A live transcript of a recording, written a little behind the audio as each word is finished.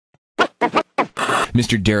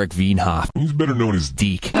Mr. Derek Veenhoff, who's better known as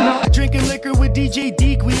Deek. Drinking liquor with DJ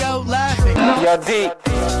Deek, we out laughing. Yo, Deek.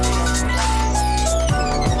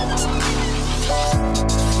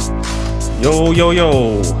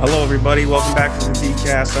 Yo. Hello, everybody. Welcome back to the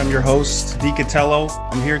Deekast. I'm your host, Deekatello.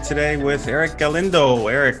 I'm here today with Erick Galindo.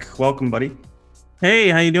 Erick, welcome, buddy. Hey,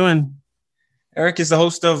 how you doing? Erick is the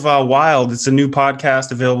host of Wild. It's a new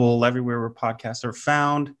podcast available everywhere where podcasts are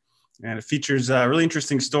found. And it features really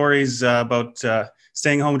interesting stories about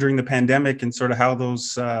staying home during the pandemic and sort of how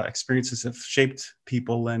those experiences have shaped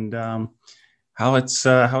people and how it's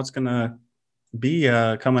going to be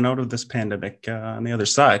coming out of this pandemic on the other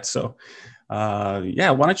side. So, why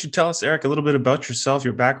don't you tell us, Erick, a little bit about yourself,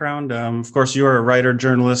 your background? Of course, you're a writer,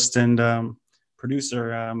 journalist, and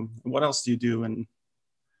producer. What else do you do? And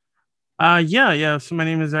So my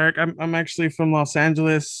name is Erick. I'm actually from Los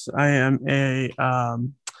Angeles. I am a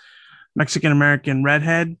Mexican American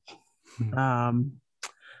redhead.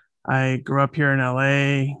 I grew up here in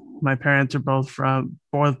LA. My parents are both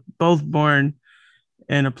born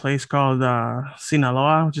in a place called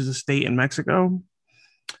Sinaloa, which is a state in Mexico.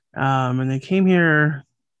 And they came here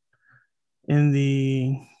in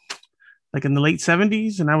the late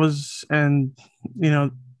 70s, and I was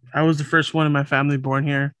the first one in my family born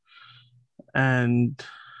here. And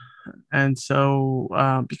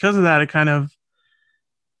so because of that, it kind of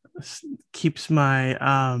keeps my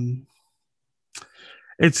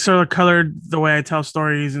it's sort of colored the way I tell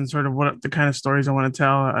stories and sort of what the kind of stories I want to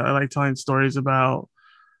tell. I like telling stories about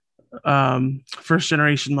first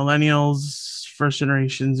generation millennials, first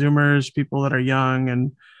generation Zoomers, people that are young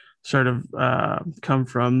and sort of come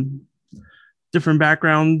from different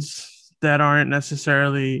backgrounds that aren't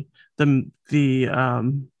necessarily the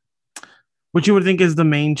what you would think is the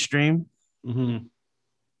mainstream. Mm-hmm.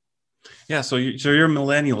 Yeah, so you're a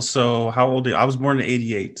millennial. So how old are you? I was born in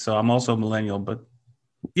 '88, so I'm also a millennial. But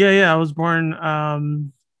I was born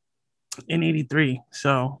in '83,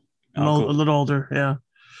 so I'm cool. a little older.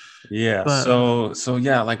 Yeah. But, so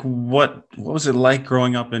like what was it like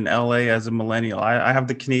growing up in LA as a millennial? I have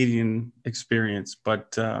the Canadian experience,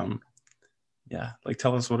 but like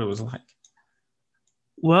tell us what it was like.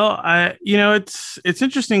 Well, it's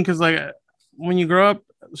interesting because like when you grow up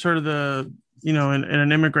sort of in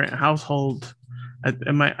an immigrant household,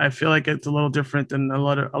 I feel like it's a little different than a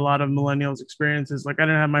lot of millennials' experiences. Like I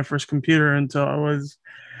didn't have my first computer until I was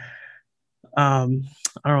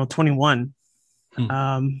 21.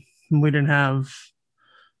 We didn't have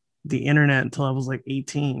the internet until I was like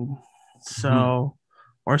 18. So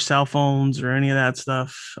or cell phones or any of that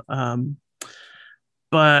stuff.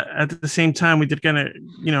 But at the same time, we did kind of,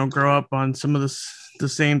 grow up on some of the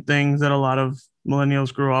same things that a lot of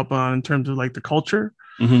millennials grew up on in terms of like the culture.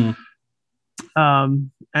 Mm-hmm.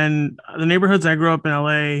 And the neighborhoods I grew up in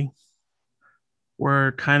LA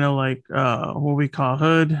were kind of like what we call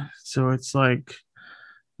hood. So it's like,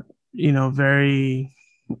 very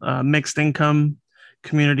mixed income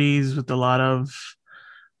communities with a lot of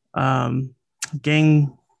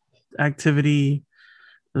gang activity.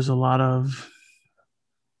 There's a lot of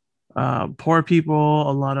poor people,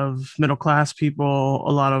 a lot of middle class people,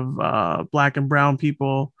 a lot of black and brown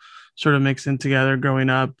people sort of mixed in together growing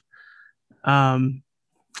up. And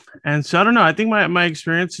so I don't know. I think my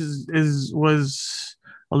experience was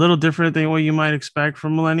a little different than what you might expect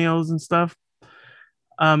from millennials and stuff.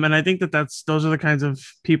 And I think those are the kinds of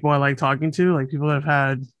people I like talking to, like people that have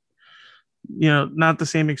had, not the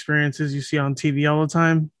same experiences you see on TV all the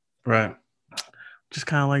time. Right. Just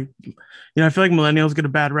kind of like, I feel like millennials get a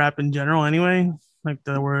bad rap in general anyway, like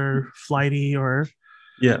that we're flighty or,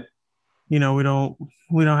 we don't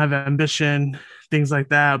have ambition, things like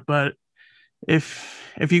that. But if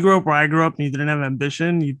you grew up where I grew up and you didn't have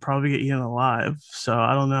ambition, you'd probably get eaten alive. So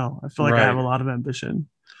I don't know. I feel like I have a lot of ambition.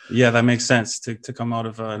 Yeah, that makes sense to come out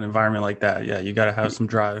of an environment like that. Yeah, you got to have some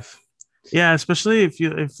drive. Yeah, especially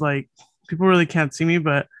if like people really can't see me,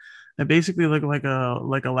 but I basically look like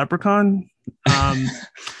a leprechaun.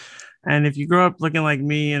 And if you grow up looking like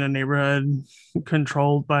me in a neighborhood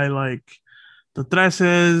controlled by like the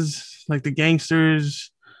treses, like the gangsters,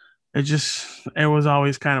 it was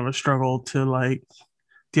always kind of a struggle to like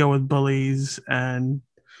deal with bullies and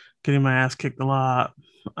getting my ass kicked a lot.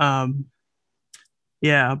 But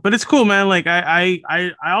it's cool, man. Like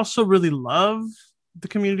I also really love the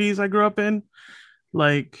communities I grew up in.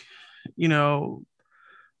 Like,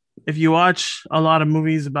 if you watch a lot of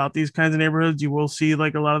movies about these kinds of neighborhoods, you will see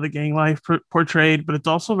like a lot of the gang life portrayed, but it's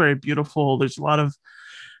also very beautiful. There's a lot of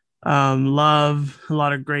love, a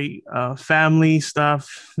lot of great family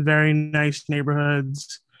stuff, very nice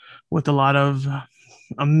neighborhoods with a lot of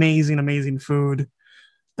amazing food.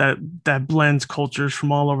 that blends cultures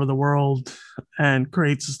from all over the world and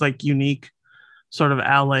creates this like unique sort of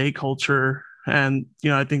LA culture. And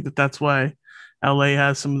I think that's why LA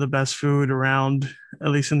has some of the best food around, at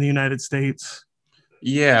least in the United States.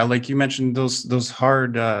 Yeah, like you mentioned, those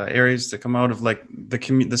hard areas that come out of like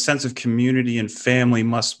the sense of community and family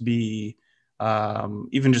must be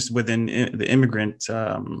even just within the immigrant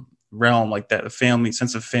realm, like that family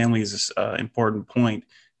sense of family is an important point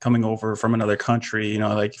coming over from another country.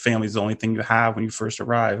 Like family is the only thing you have when you first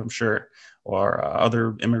arrive, I'm sure, or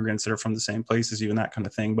other immigrants that are from the same place as you and that kind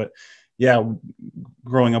of thing. But yeah,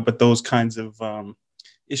 growing up with those kinds of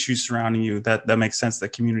issues surrounding you, that makes sense.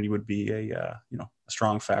 That community would be a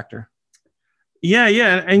strong factor. Yeah,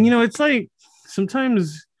 and it's like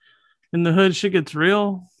sometimes in the hood shit gets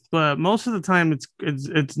real, but most of the time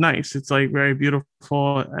it's nice. It's like very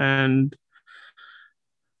beautiful, and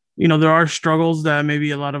there are struggles that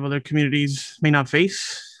maybe a lot of other communities may not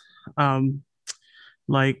face.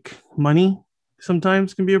 Like money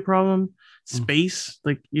sometimes can be a problem. Space,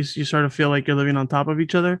 like you sort of feel like you're living on top of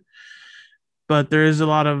each other, but there is a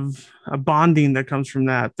lot of bonding that comes from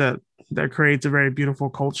that creates a very beautiful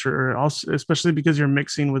culture. Also, especially because you're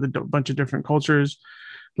mixing with a bunch of different cultures,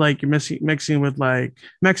 like you're mixing with like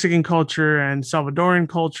Mexican culture and Salvadoran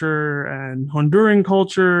culture and Honduran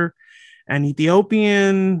culture and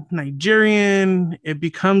Ethiopian, Nigerian. It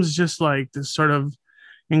becomes just like this sort of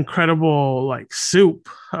incredible like soup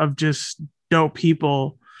of just dope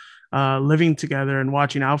people living together and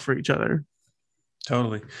watching out for each other.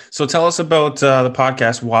 Totally. So tell us about the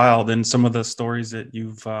podcast Wild and some of the stories that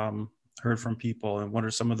you've heard from people, and what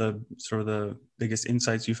are some of the sort of the biggest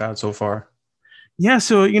insights you've had so far? Yeah.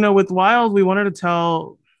 So, with Wild, we wanted to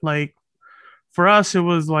tell, like, for us, it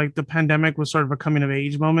was like the pandemic was sort of a coming of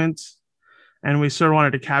age moment. And we sort of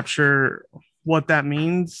wanted to capture what that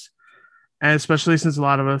means. And especially since a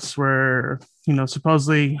lot of us were,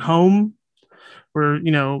 supposedly home. We're,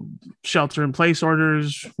 shelter in place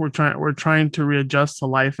orders. We're trying to readjust to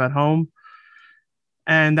life at home.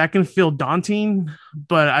 And that can feel daunting.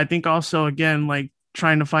 But I think also, again, like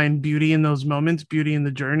trying to find beauty in those moments, beauty in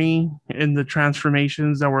the journey, in the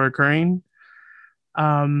transformations that were occurring.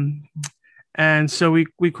 And so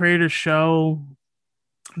we created a show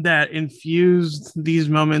that infused these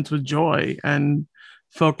moments with joy and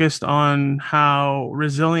focused on how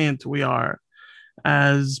resilient we are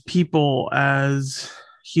as people, as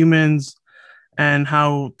humans, and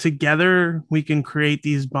how together we can create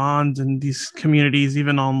these bonds and these communities,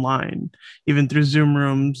 even online, even through Zoom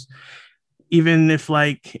rooms, even if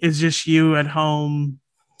like it's just you at home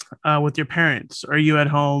with your parents, or you at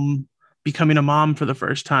home becoming a mom for the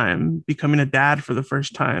first time, becoming a dad for the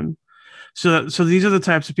first time. So these are the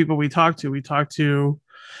types of people we talk to. We talk to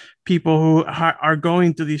people who are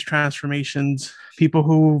going through these transformations, people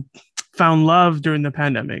who found love during the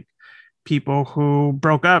pandemic, people who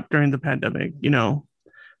broke up during the pandemic,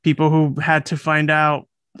 people who had to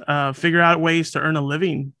figure out ways to earn a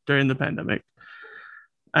living during the pandemic.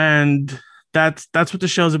 And that's what the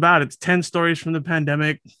show's about. It's 10 stories from the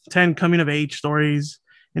pandemic, 10 coming of age stories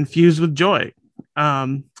infused with joy.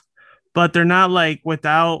 But they're not like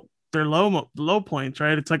without their low points,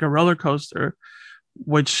 right? It's like a roller coaster,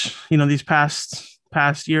 which, these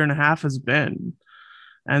past year and a half has been.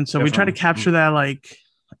 And so we try to capture that, like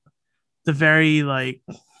the very, like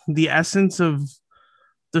the essence of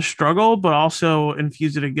the struggle, but also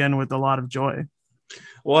infuse it again with a lot of joy.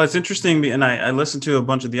 Well, it's interesting. And I listened to a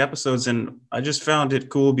bunch of the episodes, and I just found it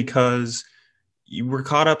cool because you were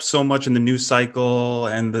caught up so much in the news cycle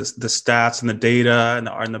and the stats and the data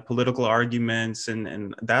and the political arguments.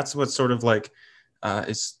 And that's what sort of like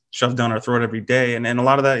is shoved down our throat every day. And a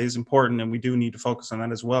lot of that is important, and we do need to focus on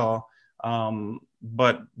that as well.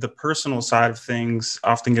 But the personal side of things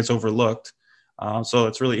often gets overlooked. So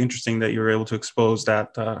it's really interesting that you were able to expose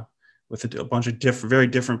that with a bunch of very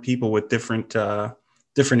different people with different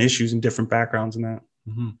issues and different backgrounds and that.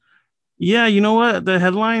 Mm-hmm. Yeah, you know what? The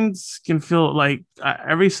headlines can feel like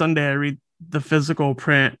every Sunday I read the physical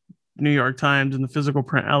print New York Times and the physical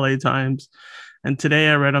print LA Times. And today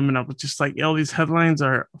I read them and I was just like, yo, these headlines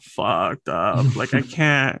are fucked up. Like I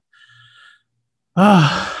can't.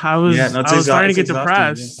 I was starting to get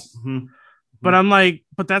depressed. Yeah. Mm-hmm. But I'm like,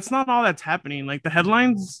 but that's not all that's happening. Like the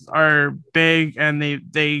headlines are big and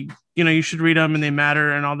they you should read them and they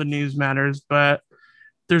matter and all the news matters. But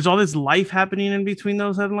there's all this life happening in between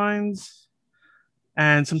those headlines.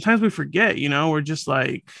 And sometimes we forget, we're just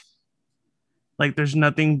like there's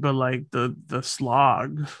nothing but like the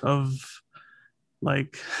slog of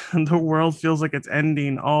like the world feels like it's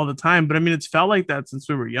ending all the time. But I mean, it's felt like that since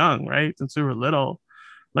we were young, right? Since we were little.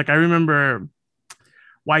 Like I remember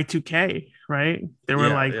Y2K, right? They were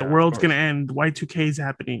like, the of world's course. gonna end, Y2K is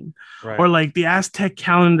happening. Right. Or like the Aztec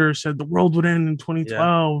calendar said the world would end in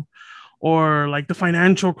 2012. Or like the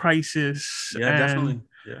financial crisis Yeah, and definitely.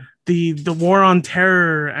 Yeah. the war on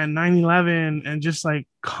terror and 9/11 and just like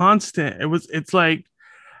constant. It's like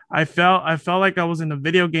I felt like I was in a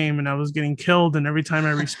video game and I was getting killed, and every time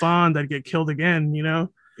I respawned, I'd get killed again, you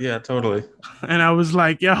know? Yeah, totally. And I was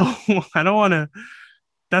like, yo, I don't want to,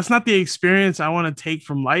 that's not the experience I want to take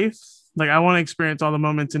from life. Like I want to experience all the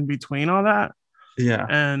moments in between all that Yeah.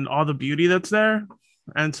 and all the beauty that's there.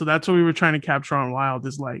 And so that's what we were trying to capture on Wild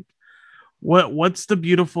is like, what's the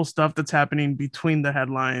beautiful stuff that's happening between the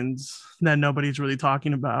headlines that nobody's really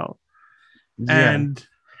talking about. Yeah.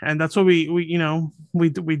 And that's what we you know we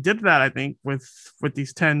did that, I think, with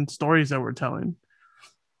these 10 stories that we're telling.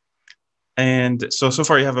 And so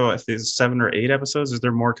far you have about 7 or 8 episodes. Is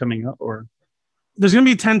there more coming up, or? There's gonna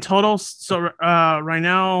be 10 total. So right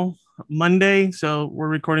now, Monday, so we're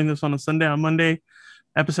recording this on a Sunday. On Monday,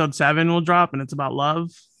 episode 7 will drop, and it's about love.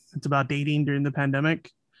 It's about dating during the pandemic.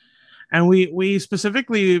 And we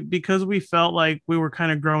specifically, because we felt like we were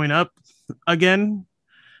kind of growing up again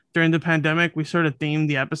during the pandemic, we sort of themed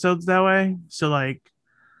the episodes that way. So like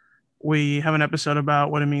we have an episode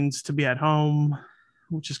about what it means to be at home,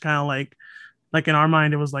 which is kind of like in our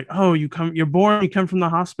mind, it was like, oh, you're born, you come from the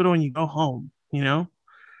hospital and you go home, you know?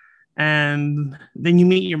 And then you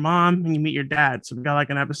meet your mom and you meet your dad. So we got like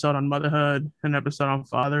an episode on motherhood, an episode on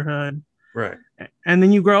fatherhood. Right. And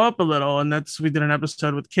then you grow up a little, and we did an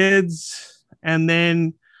episode with kids, and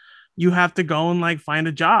then you have to go and like find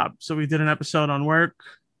a job. So we did an episode on work,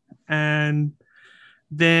 and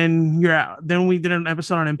then we did an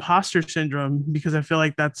episode on imposter syndrome, because I feel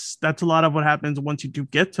like that's a lot of what happens once you do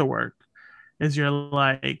get to work, is you're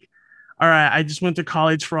like, all right, I just went to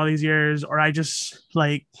college for all these years, or I just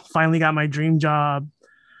like finally got my dream job.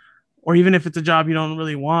 Or even if it's a job you don't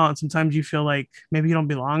really want, sometimes you feel like maybe you don't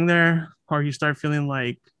belong there, or you start feeling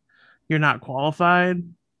like you're not qualified.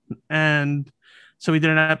 And so we did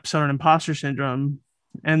an episode on imposter syndrome.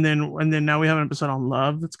 And then now we have an episode on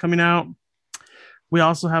love that's coming out. We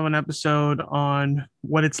also have an episode on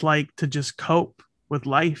what it's like to just cope with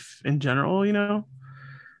life in general, you know,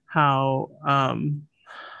 how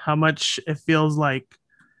much it feels like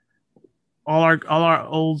all our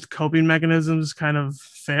old coping mechanisms kind of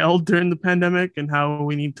failed during the pandemic, and how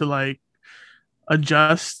we need to like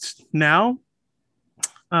adjust now.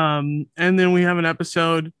 And then we have an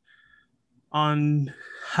episode on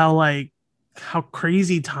how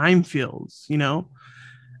crazy time feels, you know,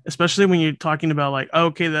 especially when you're talking about like,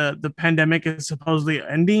 okay, the pandemic is supposedly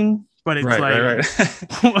ending, but it's right.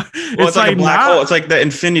 Well, it's like a black hole. It's like the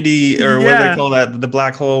infinity, or what do they call that? The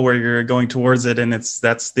black hole, where you're going towards it, and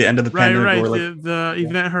that's the end of the pandemic. Right. Like, the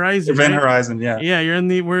event horizon. Horizon, yeah. Yeah,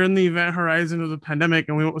 we're in the event horizon of the pandemic,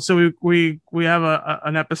 and we have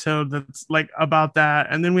an episode that's like about that,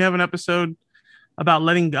 and then we have an episode about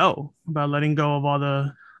letting go of all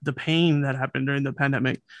the pain that happened during the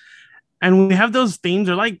pandemic. And we have those themes,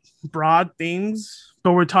 are like broad themes,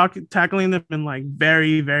 but we're tackling them in like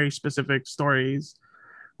very, very specific stories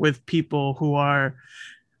with people who are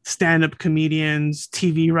stand-up comedians,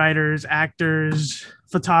 TV writers, actors,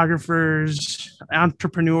 photographers,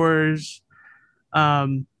 entrepreneurs,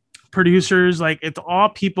 producers. Like it's all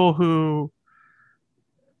people who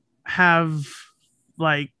have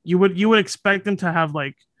like you would expect them to have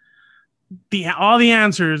like all the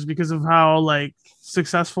answers because of how like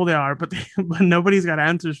successful they are, but nobody's got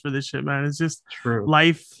answers for this shit, man. It's just true.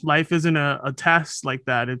 Life isn't a test like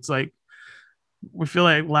that. It's like we feel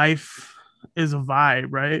like life is a vibe,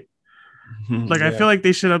 right? Like yeah. I feel like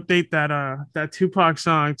they should update that Tupac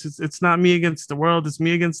song. It's not me against the world, it's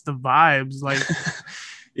me against the vibes. Like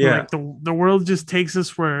yeah, like the world just takes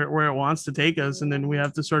us where it wants to take us, and then we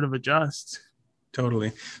have to sort of adjust.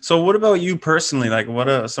 Totally. So what about you personally? Like what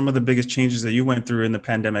are some of the biggest changes that you went through in the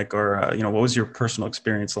pandemic, or what was your personal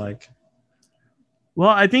experience like? Well,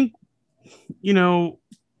 I think,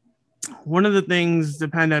 one of the things the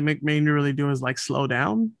pandemic made me really do is like slow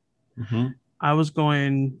down. Mm-hmm. I was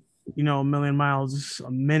going, a million miles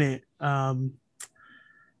a minute,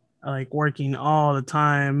 like working all the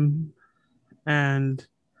time. And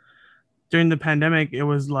during the pandemic, it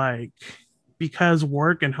was like, because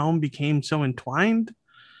work and home became so entwined,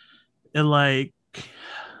 it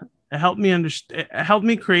helped me understand. It helped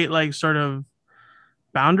me create like sort of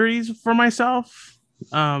boundaries for myself,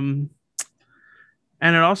 and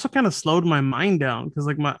it also kind of slowed my mind down, because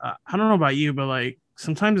like I don't know about you, but like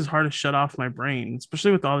sometimes it's hard to shut off my brain,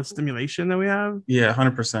 especially with all the stimulation that we have. Yeah,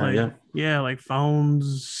 100%. Yeah, like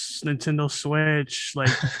phones, Nintendo Switch, like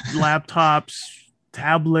laptops,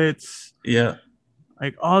 tablets, Yeah.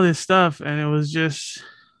 like all this stuff. And it was just,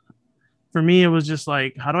 for me, it was just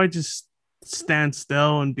like, how do I just stand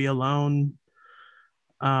still and be alone?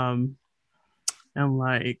 Um, and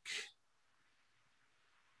like,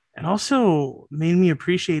 and also made me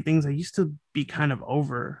appreciate things I used to be kind of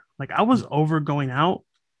over. Like I was over going out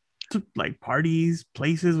to like parties,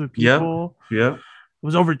 places with Yeah. people. Yeah.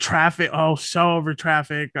 Was over traffic. Oh, so over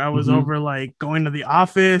traffic. I was Mm-hmm. over like going to the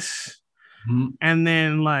office. Mm-hmm. And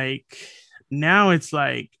then like now it's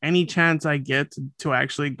like any chance I get to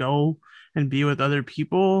actually go and be with other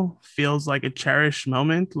people feels like a cherished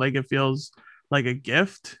moment. Like it feels like a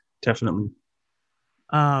gift. Definitely.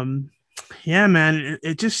 Um, yeah, man,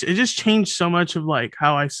 it just changed so much of like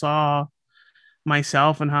how I saw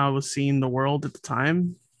myself and how I was seeing the world at the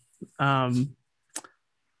time. Um,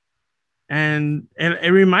 and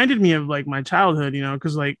it reminded me of like my childhood, you know,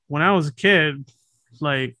 because like when I was a kid,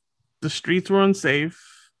 like the streets were unsafe.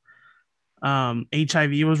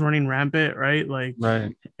 HIV was running rampant, right? Like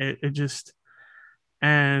Right. it just,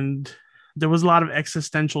 and there was a lot of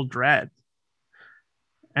existential dread,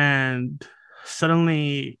 and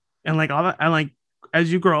suddenly, and like all that, and like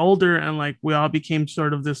as you grow older, and like we all became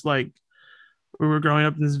sort of this like we were growing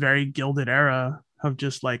up in this very gilded era of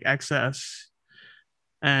just like excess,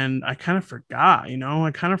 and I kind of forgot, you know,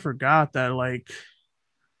 I kind of forgot that like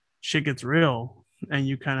shit gets real, and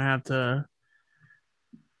you kind of have to,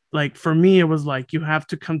 like for me it was like you have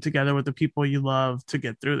to come together with the people you love to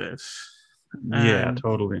get through this. Yeah, and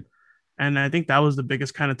totally. and I think that was the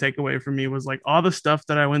biggest kind of takeaway for me, was like all the stuff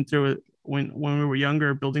that I went through when we were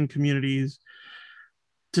younger, building communities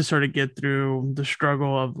to sort of get through the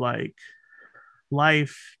struggle of like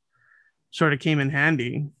life, sort of came in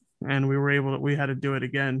handy, and we had to do it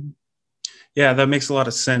again. Yeah, that makes a lot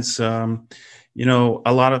of sense. I've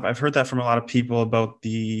heard that from a lot of people about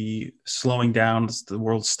the slowing down, the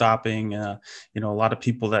world stopping. A lot of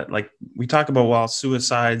people that like we talk about while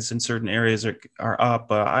suicides in certain areas are up.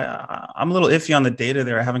 I'm a little iffy on the data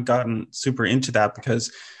there. I haven't gotten super into that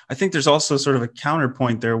because I think there's also sort of a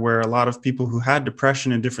counterpoint there where a lot of people who had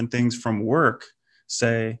depression and different things from work,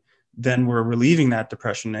 say, then were relieving that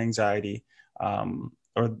depression and anxiety,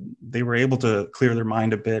 or they were able to clear their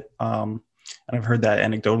mind a bit. And I've heard that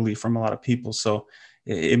anecdotally from a lot of people. So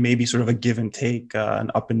it may be sort of a give and take,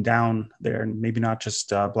 an up and down there, and maybe not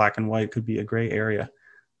just black and white. It could be a gray area,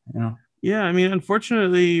 you know? Yeah, I mean,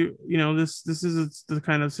 unfortunately, you know, this is the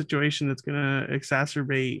kind of situation that's going to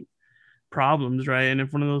exacerbate problems, right? And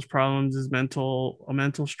if one of those problems is a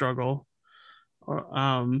mental struggle, or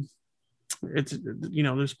it's, you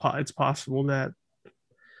know, it's possible that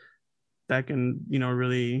that can, you know,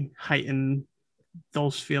 really heighten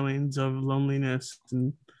those feelings of loneliness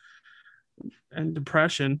and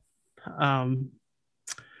depression. Um,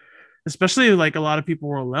 Especially like a lot of people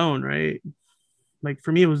were alone, right? Like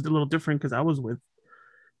for me, it was a little different because I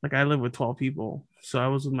live with 12 people. So I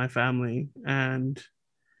was with my family, and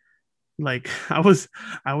like I was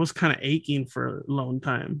kind of aching for alone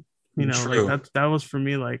time. You know, like True. that was for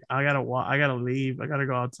me, like I gotta walk, I gotta leave, I gotta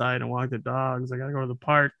go outside and walk the dogs, I gotta go to the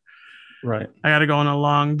park, Right. I gotta go on a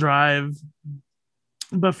long drive.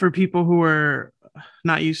 But for people who are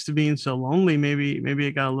not used to being so lonely, maybe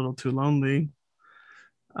it got a little too lonely.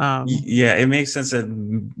 Yeah, it makes sense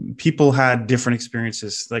that people had different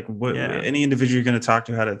experiences. Like Yeah, any individual you're going to talk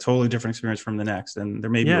to had a totally different experience from the next, and there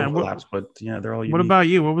may be yeah. overlaps, but yeah, they're all What unique. about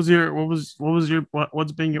you? What's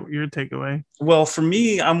been your takeaway? Well, for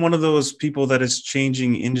me, I'm one of those people that is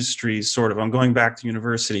changing industries, sort of. I'm going back to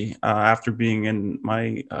university after being in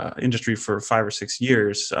my industry for 5 or 6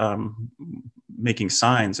 years, making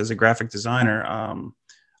signs as a graphic designer.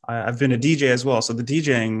 I've been a DJ as well. So the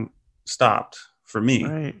DJing stopped for me,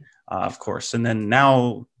 Right. of course. And then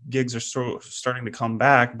now gigs are starting to come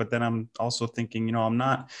back. But then I'm also thinking, I'm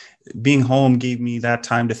not being home gave me that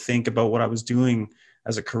time to think about what I was doing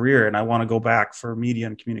as a career, and I want to go back for media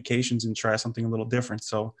and communications and try something a little different.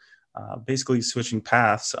 So basically switching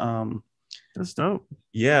paths. That's dope.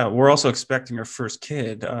 Yeah, we're also expecting our first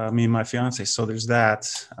kid, me and my fiance. So there's that.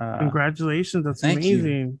 Congratulations. That's Thank you.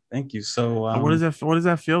 amazing. Thank you. So What does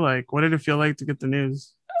that feel like? What did it feel like to get the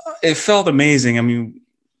news? it felt amazing. I mean,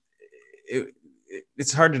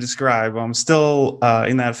 it's hard to describe. I'm still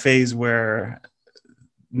in that phase where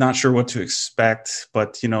not sure what to expect,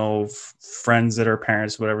 but friends that are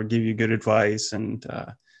parents, whatever, give you good advice, and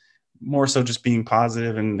more so just being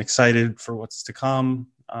positive and excited for what's to come.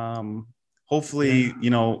 Hopefully,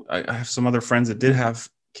 I have some other friends that did have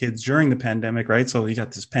kids during the pandemic, right? So you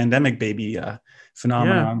got this pandemic baby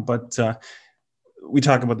phenomenon, but we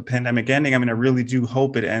talk about the pandemic ending. I mean, I really do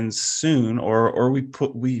hope it ends soon, or we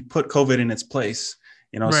put COVID in its place.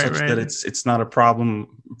 such that it's not a problem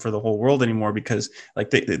for the whole world anymore. Because like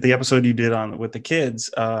the episode you did on with the kids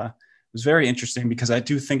was very interesting, because I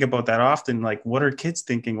do think about that often. Like, what are kids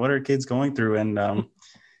thinking? What are kids going through? And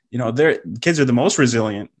kids are the most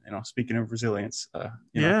resilient. Speaking of resilience,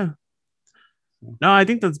 yeah. No, I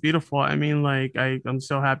think that's beautiful. I mean, like, I'm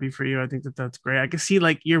so happy for you. I think that's great. I can see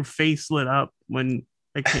like your face lit up when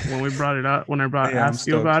we brought it up, when I asked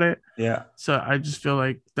you about it. Yeah. So I just feel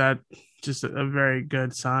like that just a very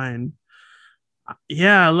good sign.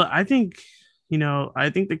 Yeah, look, I think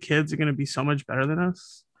the kids are going to be so much better than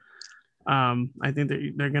us. I think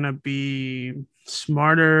that they're going to be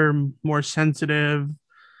smarter, more sensitive,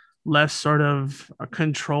 less sort of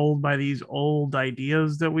controlled by these old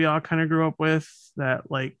ideas that we all kind of grew up with,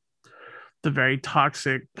 that like the very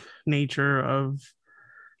toxic nature of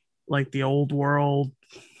like the old world.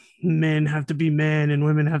 Men have to be men and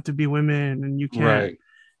women have to be women, and you can't, right.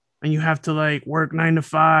 And you have to like work 9 to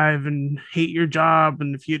 5 and hate your job,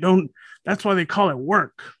 and if you don't, that's why they call it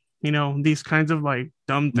work. These kinds of like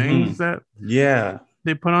dumb things that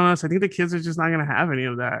they put on us. I think the kids are just not going to have any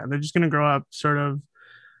of that. They're just going to grow up sort of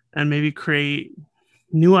and maybe create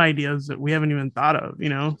new ideas that we haven't even thought of.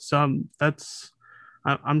 So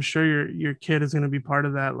I'm sure your kid is going to be part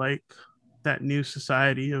of that, like that new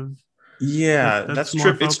society of that's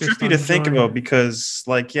trippy. It's trippy to think about, because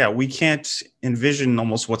like we can't envision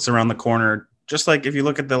almost what's around the corner. Just like if you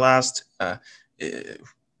look at the last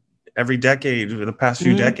every decade, the past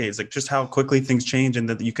few decades, like just how quickly things change, and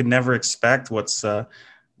that you could never expect what's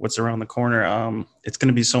around the corner. It's going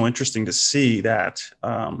to be so interesting to see that.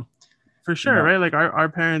 For sure, right? Like our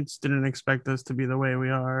parents didn't expect us to be the way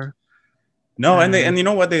we are. No, and you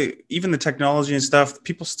know what? Even the technology and stuff,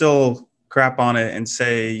 people still crap on it and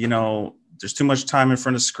say, there's too much time in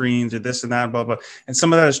front of screens or this and that, blah, blah. And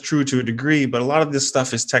some of that is true to a degree, but a lot of this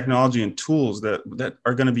stuff is technology and tools that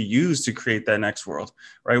are going to be used to create that next world,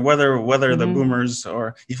 right? Whether the boomers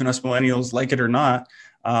or even us millennials like it or not,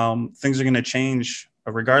 things are going to change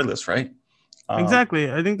regardless, right? Exactly.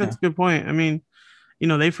 I think that's a good point. I mean,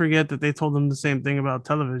 they forget that they told them the same thing about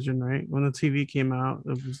television, right? When the TV came out,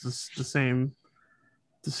 it was the same.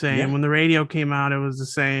 Yeah. When the radio came out, it was the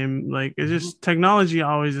same. Like, it's just technology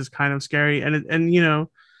always is kind of scary. And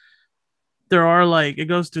there are like, it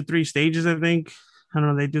goes through 3 stages, I think. I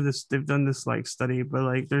don't know, they've done this like study, but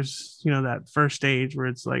like there's, that first stage where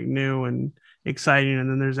it's like new and exciting. And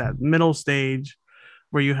then there's that middle stage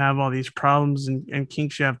where you have all these problems and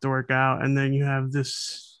kinks you have to work out. And then you have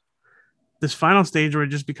this final stage where it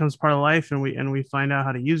just becomes part of life, and we find out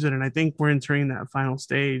how to use it. And I think we're entering that final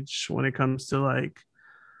stage when it comes to like,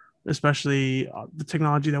 especially the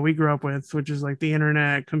technology that we grew up with, which is like the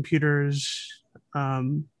internet, computers,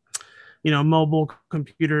 mobile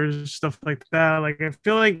computers, stuff like that. Like, I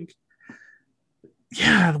feel like,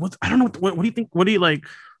 I don't know. What do you think? What do you like?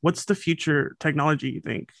 What's the future technology you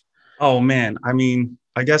think? Oh man. I mean,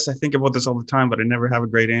 I guess I think about this all the time, but I never have a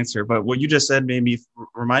great answer. But what you just said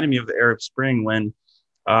reminded me of the Arab Spring, when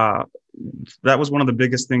that was one of the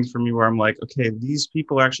biggest things for me, where I'm like, okay, these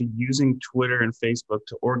people are actually using Twitter and Facebook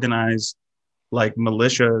to organize like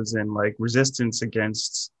militias and like resistance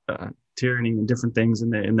against tyranny and different things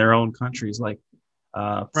in their own countries. Like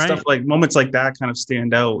stuff like moments like that kind of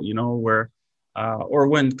stand out, where or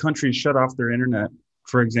when countries shut off their internet,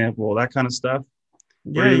 for example, that kind of stuff.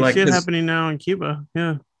 Yeah, you see it happening now in Cuba.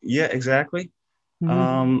 Yeah, exactly.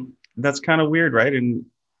 That's kind of weird, right? And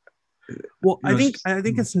I think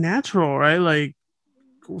it's natural, right? Like,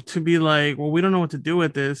 to be like, well, we don't know what to do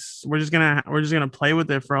with this. We're just gonna play with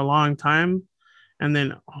it for a long time, and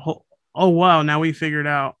then oh wow, now we figured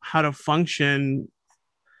out how to function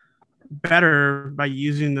better by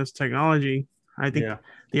using this technology. I think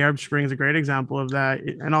the Arab Spring is a great example of that,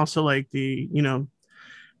 and also like the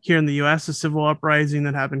here in the U.S. the civil uprising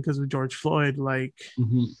that happened because of George Floyd. Like,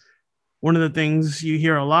 one of the things you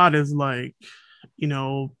hear a lot is like,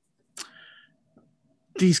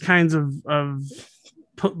 these kinds of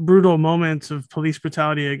brutal moments of police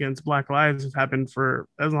brutality against Black lives have happened for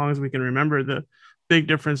as long as we can remember. The big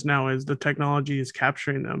difference now is the technology is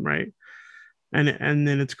capturing them, right? And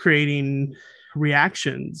then it's creating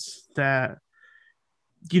reactions that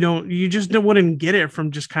you just wouldn't get it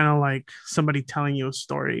from just kind of like somebody telling you a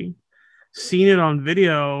story. Seeing it on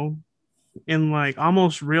video in like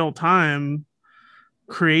almost real time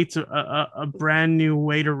creates a brand new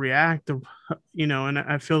way to react, and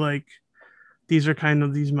I feel like these are kind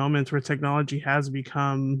of these moments where technology has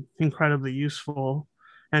become incredibly useful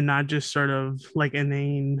and not just sort of like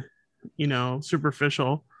inane,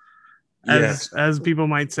 superficial as people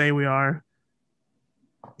might say we are.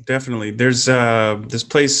 Definitely. There's this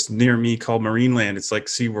place near me called Marineland. It's like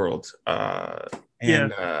SeaWorld.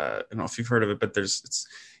 And I don't know if you've heard of it, but it's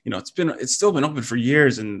still been open for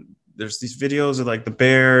years. And there's these videos of like the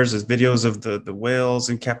bears, there's videos of the whales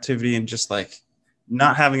in captivity and just like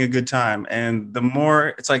not having a good time. And the more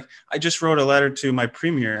it's like, I just wrote a letter to my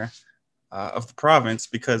premier of the province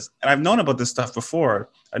and I've known about this stuff before.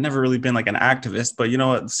 I've never really been like an activist,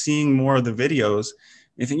 but seeing more of the videos,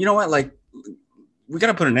 you think, like, we got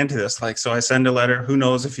to put an end to this. Like, so I send a letter, who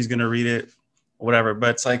knows if he's going to read it, whatever.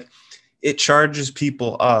 But it's like, it charges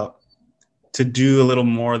people up to do a little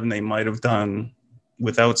more than they might have done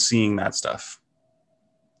without seeing that stuff.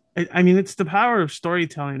 I mean, it's the power of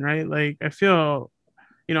storytelling, right? Like, I feel,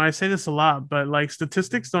 I say this a lot, but like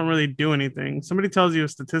statistics don't really do anything. Somebody tells you a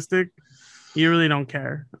statistic, you really don't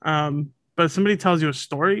care. But if somebody tells you a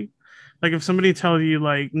story, like if somebody tells you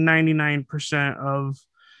like 99% of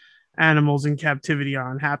animals in captivity are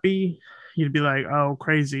unhappy, you'd be like, oh,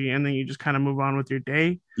 crazy, and then you just kind of move on with your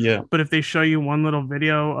day. Yeah. But if they show you one little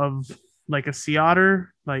video of like a sea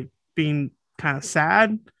otter like being kind of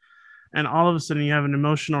sad, and all of a sudden you have an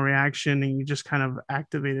emotional reaction and you just kind of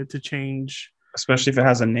activated to change, especially if it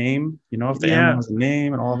has a name, if the animal has a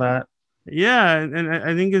name and all that. Yeah. And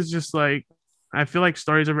I think it's just like, I feel like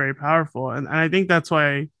stories are very powerful, and I think that's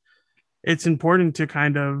why it's important to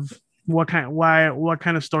kind of what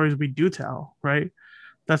kind of stories we do tell, right?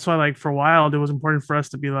 That's why, like, for Wild, it was important for us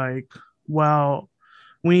to be like, well,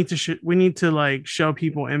 we need to like show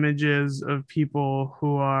people images of people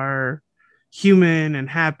who are human and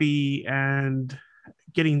happy and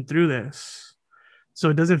getting through this, so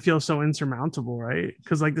it doesn't feel so insurmountable, right?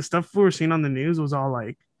 Because like the stuff we were seeing on the news was all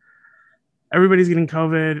like, everybody's getting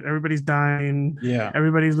COVID, everybody's dying,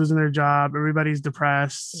 everybody's losing their job, everybody's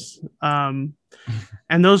depressed.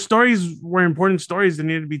 And those stories were important stories that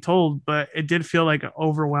needed to be told, but it did feel like an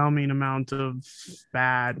overwhelming amount of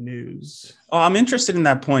bad news. Oh, I'm interested in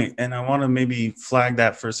that point, and I want to maybe flag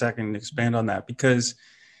that for a second and expand on that, because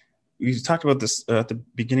you talked about this at the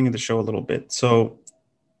beginning of the show a little bit. So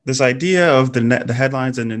this idea of the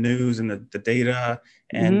headlines and the news and the data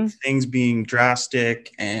and things being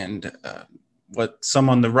drastic, and what some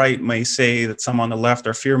on the right may say that some on the left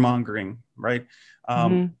are fear-mongering, right?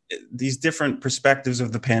 These different perspectives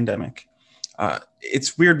of the pandemic.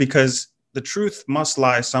 It's weird because the truth must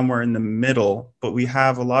lie somewhere in the middle, but we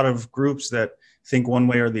have a lot of groups that think one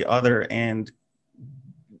way or the other. And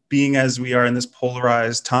being as we are in this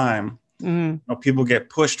polarized time, people get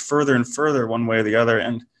pushed further and further one way or the other.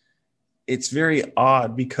 And it's very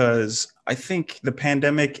odd, because I think the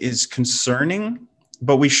pandemic is concerning,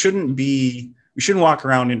 but we shouldn't walk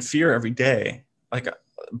around in fear every day.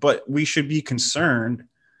 But we should be concerned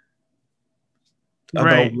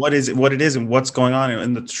about what it is and what's going on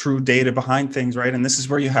and the true data behind things, right? And this is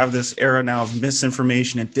where you have this era now of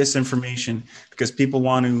misinformation and disinformation, because people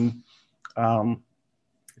want to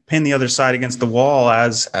pin the other side against the wall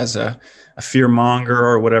as a fear monger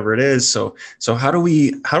or whatever it is. So how do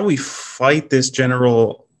we fight this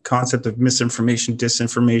general concept of misinformation,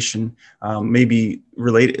 disinformation, maybe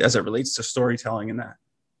related as it relates to storytelling and that?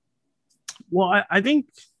 Well, I think,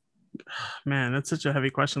 man, that's such a heavy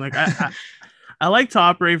question. Like, I like to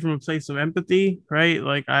operate from a place of empathy, right?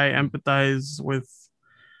 Like, I empathize with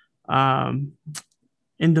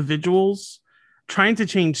individuals. Trying to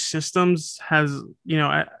change systems has,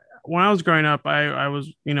 when I was growing up, I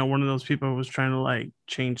was, one of those people who was trying to like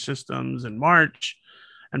change systems and march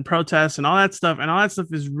and protest and all that stuff. And all that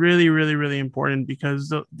stuff is really, really, really important, because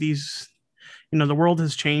the world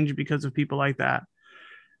has changed because of people like that.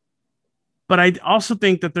 But I also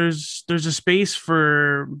think that there's a space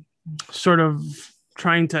for sort of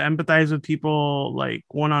trying to empathize with people like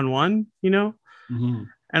one-on-one, And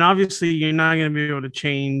obviously you're not going to be able to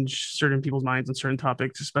change certain people's minds on certain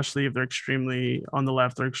topics, especially if they're extremely on the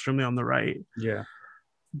left or extremely on the right. Yeah.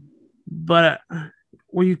 But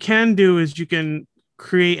what you can do is you can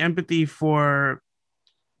create empathy for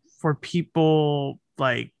people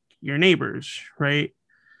like your neighbors, right?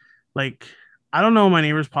 Like, I don't know what my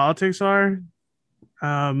neighbors' politics are.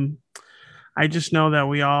 I just know that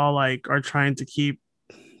we all like are trying to keep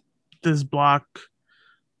this block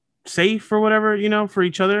safe or whatever, for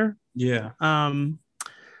each other. Yeah. And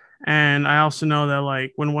I also know that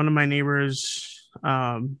like when one of my neighbors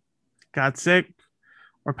got sick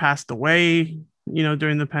or passed away,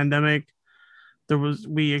 during the pandemic,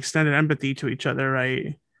 we extended empathy to each other,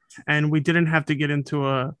 right? And we didn't have to get into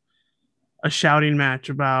a shouting match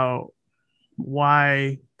about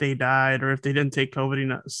why they died, or if they didn't take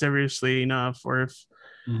COVID seriously enough, or if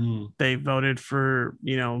they voted for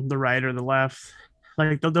the right or the left.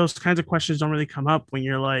 Like those kinds of questions don't really come up when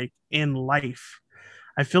you're like in life.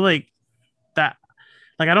 I feel like that,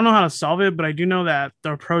 like, I don't know how to solve it, but I do know that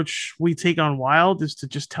the approach we take on Wild is to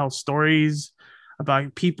just tell stories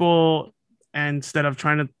about people, and instead of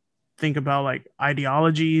trying to think about like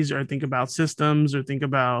ideologies or think about systems or think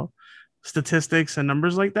about statistics and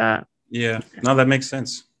numbers like that. Yeah, no, that makes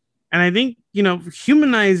sense. And I think,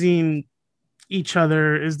 humanizing each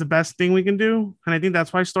other is the best thing we can do. And I think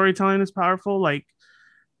that's why storytelling is powerful. Like,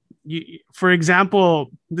 for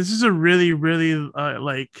example, this is a really, really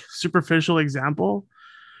like superficial example,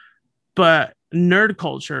 but nerd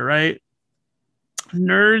culture, right?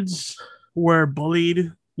 Nerds were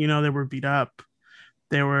bullied, they were beat up,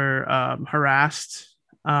 they were harassed.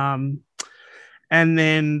 And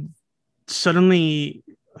then suddenly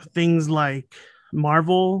things like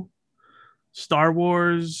Marvel, Star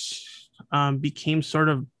Wars became sort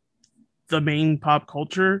of the main pop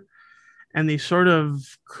culture, and they sort of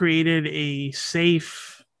created a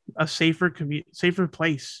safer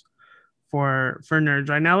place for nerds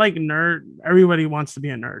right now. Like everybody wants to be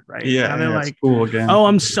a nerd, right? Yeah, now they're like, cool again. oh,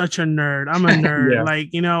 I'm such a nerd. I'm a nerd. Yeah. Like,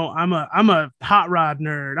 I'm a hot rod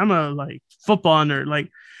nerd. I'm a like football nerd. Like,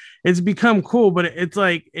 it's become cool, but it's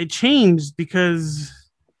like it changed because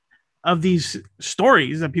of these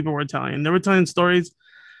stories that people were telling. They were telling stories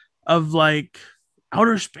of like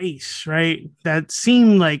outer space, right? That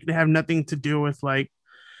seem like they have nothing to do with like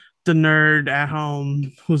the nerd at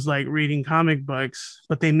home who's like reading comic books,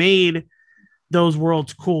 but they made those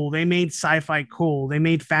worlds cool. They made sci-fi cool. They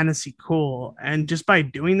made fantasy cool. And just by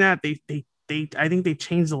doing that, they I think they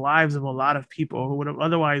changed the lives of a lot of people who would have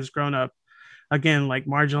otherwise grown up again like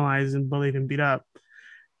marginalized and bullied and beat up.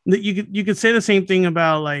 You could say the same thing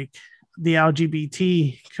about like the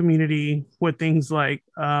LGBT community with things like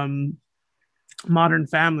Modern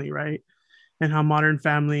Family, right? And how Modern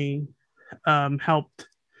Family helped,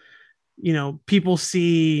 people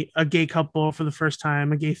see a gay couple for the first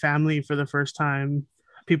time, a gay family for the first time,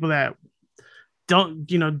 people that don't,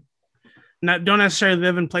 don't necessarily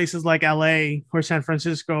live in places like LA or San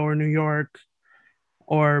Francisco or New York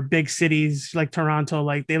or big cities like Toronto.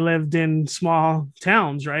 Like they lived in small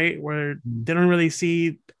towns, right? Where they don't really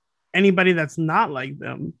see anybody that's not like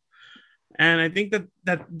them. And I think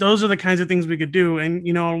that those are the kinds of things we could do. And,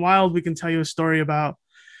 in Wild, we can tell you a story about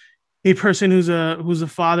a person who's a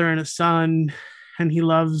father and a son, and he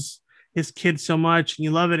loves his kids so much, and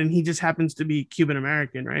you love it. And he just happens to be Cuban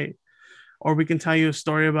American, right? Or we can tell you a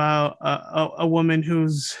story about a woman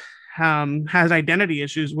who's has identity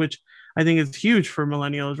issues, which I think is huge for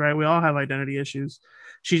millennials, right? We all have identity issues.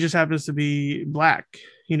 She just happens to be Black,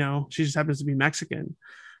 she just happens to be Mexican.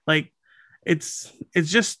 Like, it's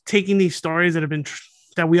just taking these stories that have been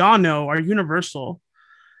that we all know are universal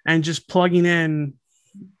and just plugging in,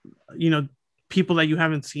 people that you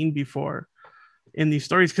haven't seen before in these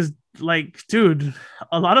stories. Because, like, dude,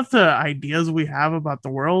 a lot of the ideas we have about the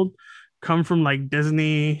world come from like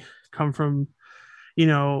Disney, come from,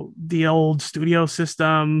 the old studio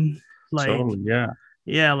system. Like, totally,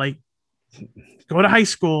 yeah, like go to high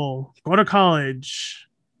school, go to college,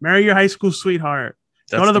 marry your high school sweetheart.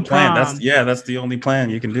 That's go to the plan. prom. That's the only plan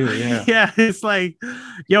you can do. Yeah. Yeah. It's like,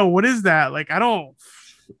 yo, what is that? Like,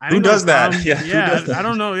 who does that? Yeah. Yeah. Who does that? I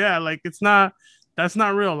don't know. Yeah. Like, that's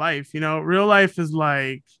not real life. Real life is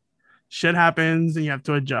like shit happens and you have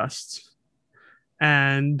to adjust.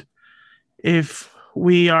 And if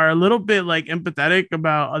we are a little bit like empathetic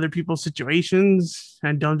about other people's situations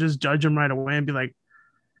and don't just judge them right away and be like,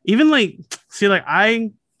 even like, see, like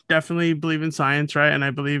I definitely believe in science, right? And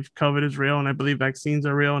I believe COVID is real, and I believe vaccines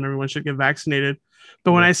are real, and everyone should get vaccinated.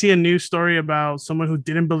 But when I see a news story about someone who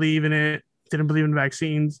didn't believe in it, didn't believe in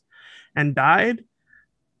vaccines, and died,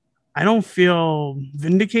 I don't feel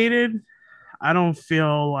vindicated. I don't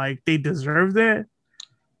feel like they deserved it.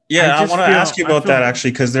 Yeah, I want to ask you about that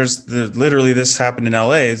actually, because there's literally this happened in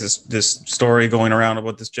LA. Is this story going around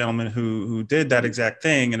about this gentleman who did that exact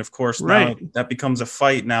thing, and of course now that becomes a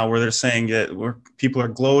fight now where they're saying that people are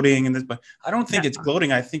gloating and this, but I don't think it's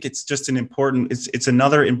gloating. I think it's just it's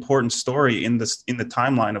another important story in the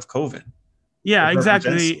timeline of COVID. Yeah,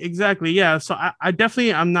 exactly. Yeah, so I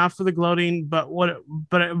definitely I'm not for the gloating, but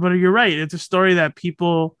you're right. It's a story that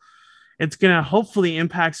people. It's going to hopefully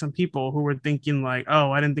impact some people who were thinking like,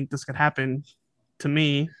 oh, I didn't think this could happen to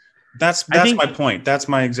me. That's my point. That's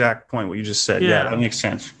my exact point. What you just said. Yeah, that makes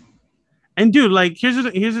sense. And dude, like, here's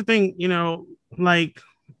the thing, like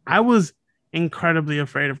I was incredibly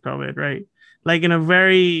afraid of COVID, right? Like in a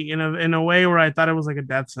very, in a way where I thought it was like a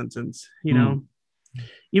death sentence,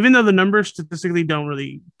 even though the numbers statistically don't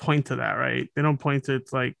really point to that, right? They don't point to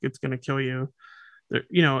it's like, it's going to kill you.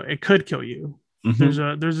 It could kill you. There's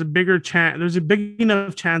a bigger chance. There's a big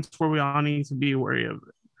enough chance where we all need to be wary of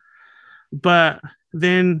it. But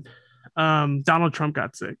then Donald Trump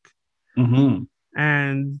got sick,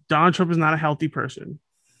 and Donald Trump is not a healthy person.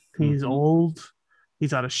 He's old.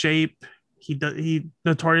 He's out of shape. He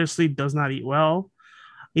notoriously does not eat well.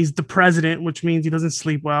 He's the president, which means he doesn't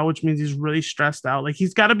sleep well, which means he's really stressed out. Like,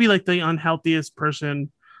 he's got to be like the unhealthiest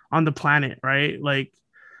person on the planet, right? Like,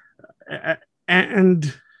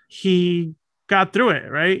 and he got through it,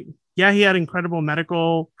 right? Yeah, he had incredible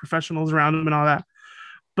medical professionals around him and all that.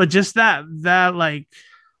 But just that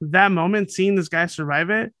moment, seeing this guy survive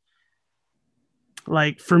it,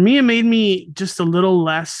 like, for me, it made me just a little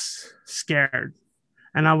less scared.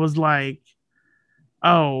 And I was like,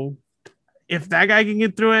 oh, if that guy can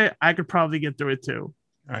get through it, I could probably get through it too.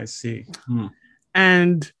 I see.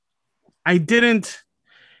 And it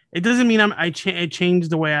doesn't mean I changed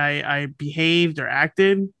the way I behaved or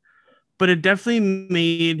acted, but it definitely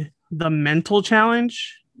made the mental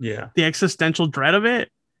challenge, the existential dread of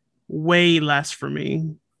it, way less for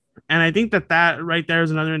me. And I think that right there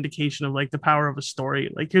is another indication of like the power of a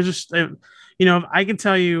story. Like, you're just, if I can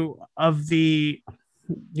tell you of the,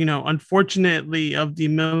 unfortunately, of the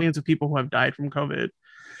millions of people who have died from COVID,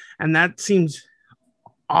 and that seems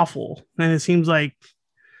awful. And it seems like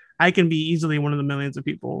I can be easily one of the millions of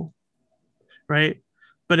people, right?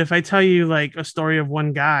 But if I tell you like a story of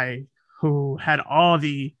one guy who had all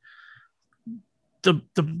the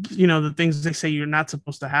things they say you're not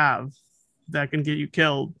supposed to have that can get you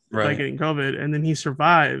killed by getting COVID, and then he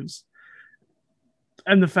survives,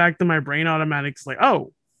 and the fact that my brain automatic's like,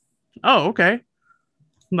 oh, okay,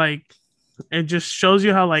 like, it just shows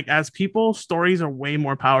you how, like, as people, stories are way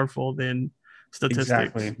more powerful than statistics.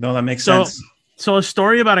 Exactly. No, that makes sense. So a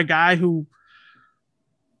story about a guy who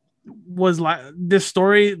was like, this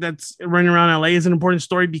story that's running around LA is an important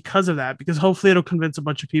story because of that, because hopefully it'll convince a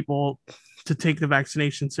bunch of people to take the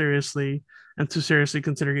vaccination seriously and to seriously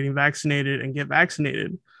consider getting vaccinated and get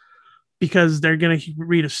vaccinated, because they're going to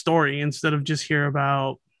read a story instead of just hear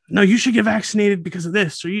about, no, you should get vaccinated because of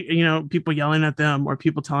this, or, people yelling at them, or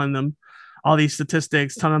people telling them all these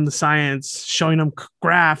statistics, telling them the science, showing them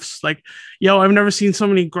graphs. Like, yo, I've never seen so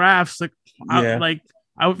many graphs. Like, I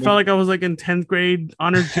felt like I was like in 10th grade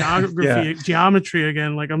honors geometry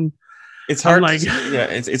again. Like, it's hard.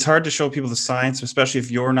 It's hard to show people the science, especially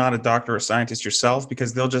if you're not a doctor or a scientist yourself,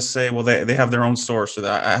 because they'll just say, well, they have their own source, or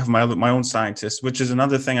that I have my own scientist, which is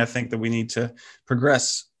another thing I think that we need to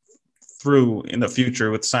progress through in the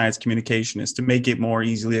future with science communication, is to make it more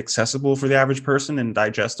easily accessible for the average person and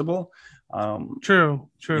digestible. True.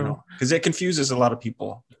 Because it confuses a lot of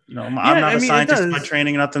people. I'm not a scientist by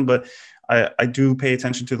training or nothing, but I do pay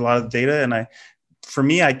attention to a lot of the data, and I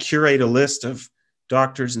curate a list of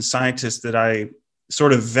doctors and scientists that I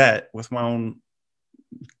sort of vet with my own,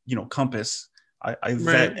 compass. I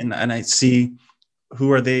vet and I see,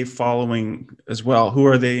 who are they following as well? Who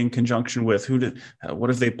are they in conjunction with? What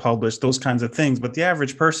have they published? Those kinds of things. But the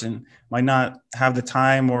average person might not have the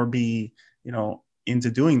time or be,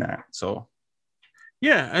 into doing that. So,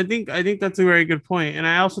 yeah, I think that's a very good point. And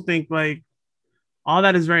I also think, like, all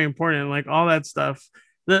that is very important. Like, all that stuff.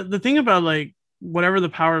 The thing about, like, whatever the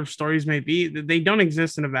power of stories may be, they don't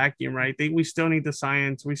exist in a vacuum, right? We still need the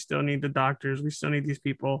science. We still need the doctors. We still need these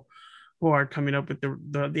people who are coming up with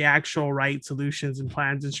the actual right solutions and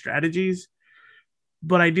plans and strategies.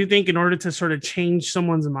 But I do think in order to sort of change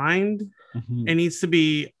someone's mind, it needs to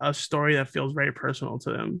be a story that feels very personal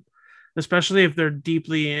to them, especially if they're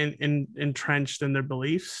deeply entrenched in their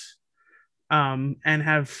beliefs, and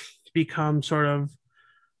have become sort of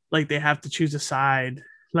like they have to choose a side.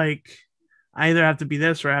 Like, I either have to be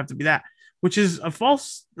this or I have to be that, which is a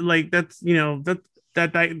false, like, that's,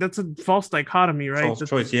 that's a false dichotomy, right? False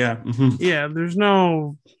choice, yeah. Yeah,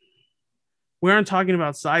 we aren't talking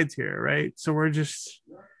about sides here, right? So we're just,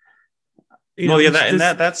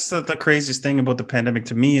 that's the craziest thing about the pandemic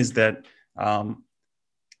to me, is that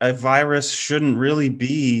a virus shouldn't really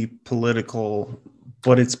be political,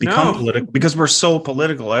 but it's become political because we're so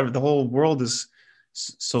political. The whole world is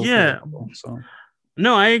so political. So.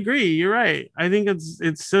 No, I agree. You're right. I think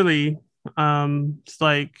it's silly. It's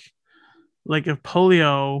like if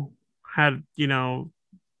polio had,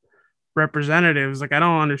 representatives, like, I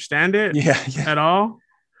don't understand it at all.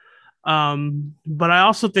 But I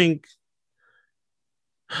also think,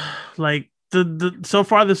 like, the so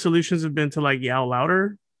far the solutions have been to, like, yell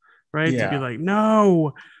louder, right? To be like,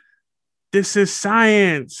 no, this is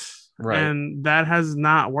science. Right. And that has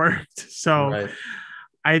not worked. So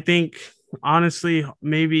I think, honestly,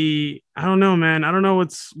 maybe, I don't know, man. I don't know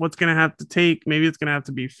what's gonna have to take. Maybe it's gonna have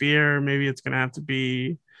to be fear. Maybe it's gonna have to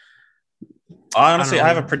be, Honestly, I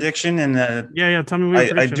have a prediction, and tell me what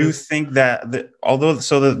your I do think that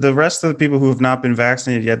the rest of the people who have not been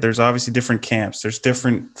vaccinated yet, there's obviously different camps, there's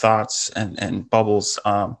different thoughts and bubbles,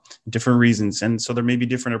 different reasons, and so there may be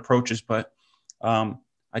different approaches. But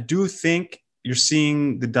I do think you're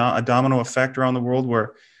seeing a domino effect around the world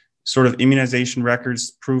where sort of immunization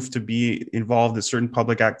records proof to be involved in certain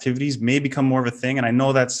public activities may become more of a thing. And I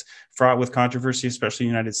know that's fraught with controversy, especially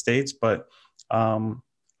in the United States, but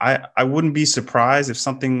I wouldn't be surprised if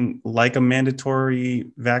something like a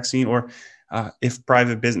mandatory vaccine, or if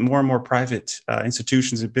more and more private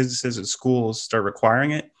institutions and businesses and schools start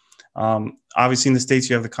requiring it. Obviously, in the States,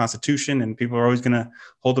 you have the Constitution, and people are always going to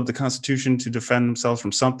hold up the Constitution to defend themselves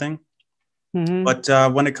from something. Mm-hmm.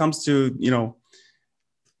 But when it comes to,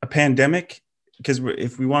 a pandemic, because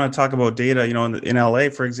if we want to talk about data, in LA,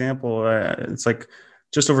 for example, it's like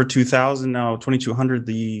just over 2,000 now, 2,200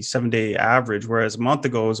 the 7-day average, whereas a month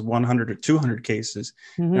ago it was 100 or 200 cases.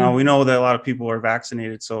 Mm-hmm. Now we know that a lot of people are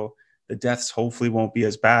vaccinated, so the deaths hopefully won't be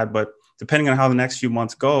as bad. But depending on how the next few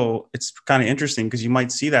months go, it's kind of interesting because you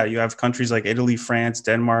might see that you have countries like Italy, France,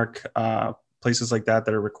 Denmark, places like that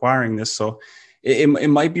are requiring this. So it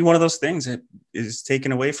might be one of those things that is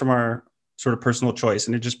taken away from our sort of personal choice,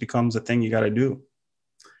 and it just becomes a thing you got to do.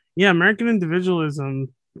 Yeah, American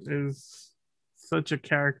individualism is such a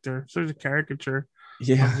caricature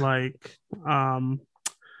of like,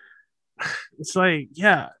 it's like,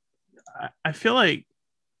 yeah, I feel like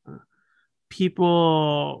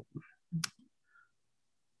people,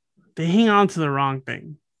 they hang on to the wrong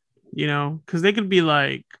thing, because they could be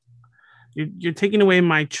like, you're taking away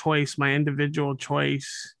my choice, my individual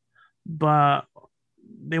choice, but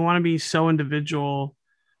they want to be so individual,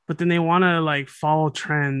 but then they want to like follow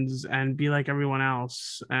trends and be like everyone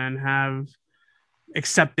else and have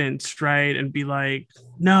acceptance, right? And be like,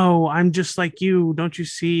 no, I'm just like you, don't you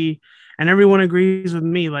see? And everyone agrees with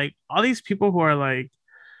me. Like all these people who are like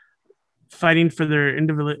fighting for their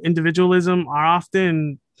individualism are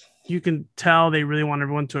often, you can tell they really want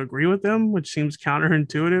everyone to agree with them, which seems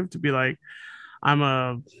counterintuitive to be like,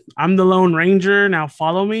 I'm the Lone Ranger, now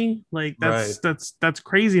follow me. Like that's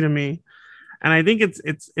crazy to me. And I think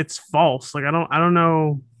it's false. Like I don't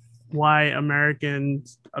know why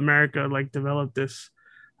America like developed this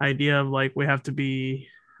idea of like we have to be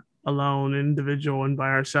alone, individual, and by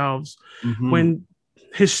ourselves, when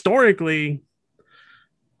historically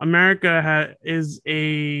America is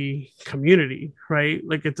a community, right?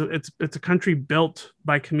 Like it's a country built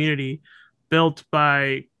by community, built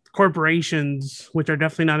by corporations, which are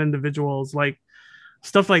definitely not individuals, like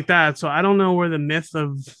stuff like that. So I don't know where the myth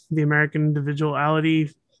of the American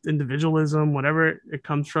individualism, whatever it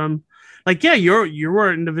comes from. Like, yeah, you're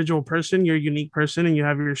an individual person, you're a unique person, and you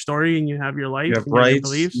have your story and you have your life, you have and rights, you have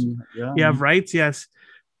beliefs, you have rights, yes.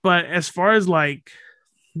 But as far as like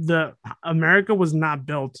America was not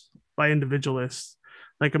built by individualists.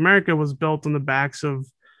 Like America was built on the backs of,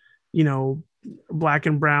 Black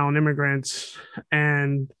and brown immigrants,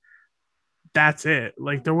 and that's it.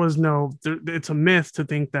 Like there was it's a myth to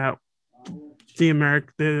think that the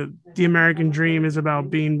American dream is about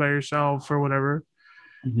being by yourself or whatever.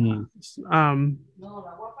 Mm-hmm.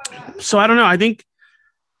 So I don't know. I think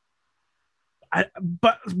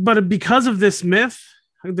but because of this myth,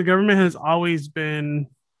 the government has always been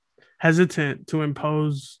hesitant to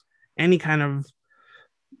impose any kind of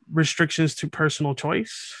restrictions to personal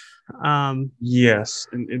choice. Yes,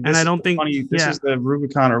 and I don't think this is the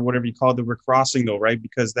Rubicon or whatever you call it that we're crossing, though, right?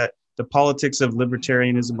 Because that the politics of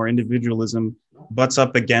libertarianism or individualism butts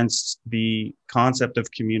up against the concept of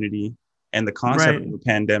community and the concept of a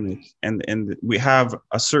pandemic, and we have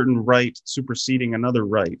a certain right superseding another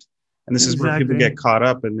right, and this is where people get caught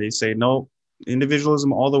up and they say no,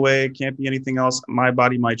 individualism all the way, can't be anything else, my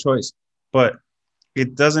body, my choice. But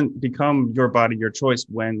it doesn't become your body, your choice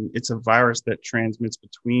when it's a virus that transmits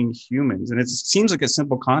between humans. And it seems like a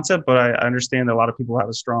simple concept, but I understand that a lot of people have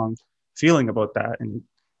a strong feeling about that, and it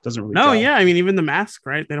doesn't really. No, yeah, I mean, even the mask,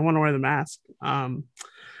 right? They don't want to wear the mask.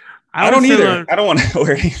 I don't either. I don't want to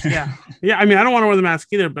wear it either. Yeah. I mean, I don't want to wear the mask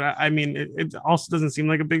either, but I mean, it also doesn't seem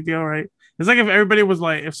like a big deal, right? It's like if everybody was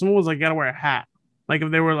like, if someone was like, gotta wear a hat. Like if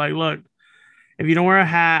they were like, look, if you don't wear a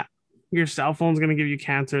hat, your cell phone's going to give you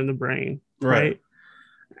cancer in the brain. Right.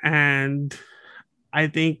 And I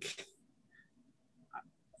think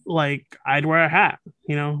like I'd wear a hat,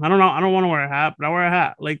 I don't know. I don't want to wear a hat, but I wear a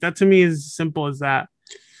hat. Like that to me is as simple as that.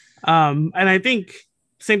 And I think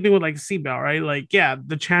same thing with like a seatbelt, right? Like, yeah,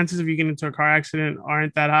 the chances of you getting into a car accident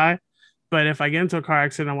aren't that high. But if I get into a car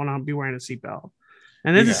accident, I want to be wearing a seatbelt.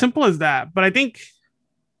 And it's as simple as that. But I think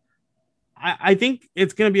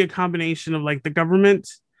it's going to be a combination of like the government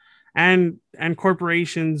and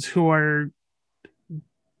corporations who are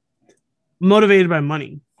motivated by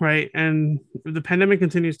money, right? And if the pandemic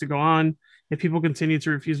continues to go on, if people continue to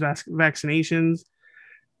refuse vaccinations,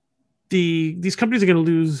 these companies are going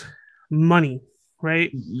to lose money, right?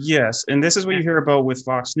 Yes, and this is what you hear about with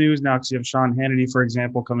Fox News now, because you have Sean Hannity, for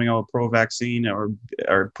example, coming out pro-vaccine or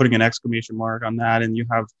putting an exclamation mark on that, and you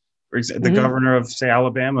have the governor of, say,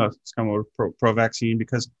 Alabama is coming out pro-vaccine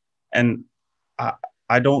because, and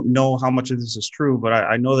I don't know how much of this is true, but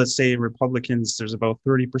I know that, say, Republicans, there's about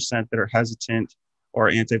 30% that are hesitant or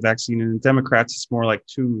anti-vaccine, and in Democrats, it's more like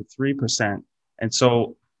 2-3%. And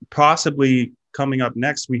so possibly coming up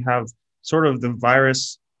next, we have sort of the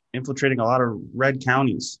virus infiltrating a lot of red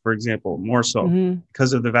counties, for example, more so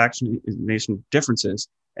because of the vaccination differences.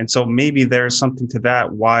 And so maybe there's something to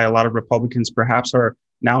that, why a lot of Republicans perhaps are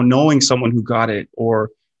now knowing someone who got it,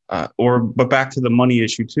 but back to the money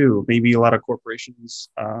issue too. Maybe a lot of corporations.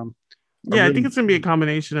 I think it's going to be a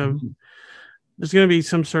combination of, there's going to be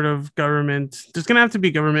some sort of government. There's going to have to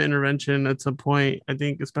be government intervention at some point. I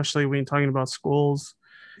think, especially when you're talking about schools,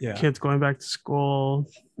 kids going back to school.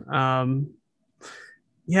 I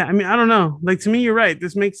mean, I don't know. Like, to me, you're right.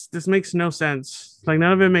 This makes no sense. Like,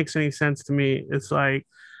 none of it makes any sense to me. It's like,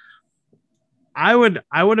 I would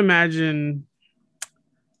imagine,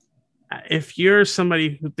 if you're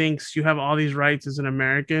somebody who thinks you have all these rights as an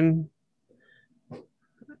American,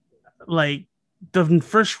 like, the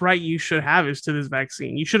first right you should have is to this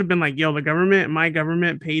vaccine. You should have been like, yo, my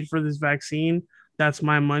government paid for this vaccine. That's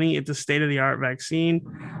my money. It's a state-of-the-art vaccine.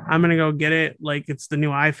 I'm going to go get it like it's the new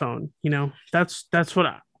iPhone. You know, that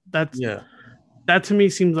to me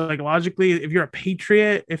seems like, logically, if you're a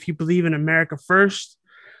patriot, if you believe in America first,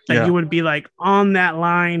 you would be like on that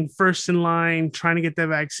line, first in line, trying to get that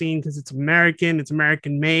vaccine because it's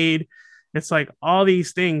American made. It's like all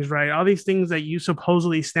these things, right? All these things that you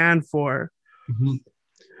supposedly stand for.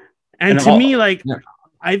 And to me,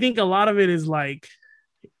 I think a lot of it is like,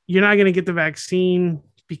 you're not going to get the vaccine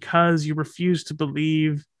because you refuse to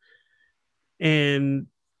believe in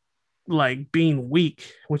like being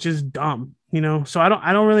weak, which is dumb. You know, so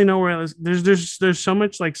I don't really know where there's so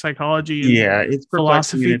much like psychology and it's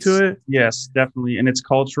philosophy to it. Yes, definitely. And it's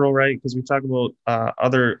cultural, right? Because we talk about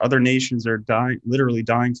other nations are literally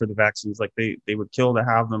dying for the vaccines. Like they would kill to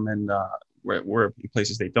have them, and we're in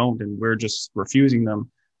places they don't, and we're just refusing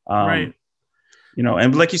them. Right. You know,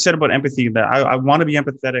 and like you said about empathy, that I want to be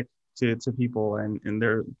empathetic to people and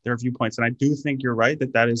their viewpoints. And I do think you're right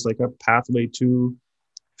that is like a pathway to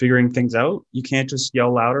figuring things out. You can't just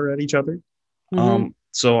yell louder at each other.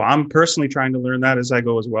 So I'm personally trying to learn that as I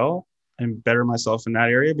go as well and better myself in that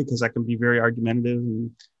area, because I can be very argumentative, and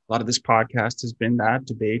a lot of this podcast has been that,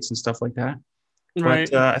 debates and stuff like that. Right.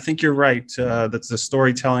 But I think you're right. That's the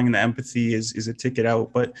storytelling and the empathy is a ticket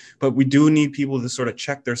out. But we do need people to sort of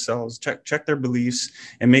check themselves, check their beliefs,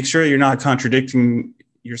 and make sure you're not contradicting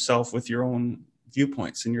yourself with your own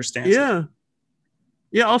viewpoints and your stance.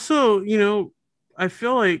 Yeah. Also, you know, I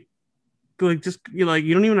feel like just you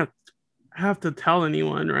don't even have to tell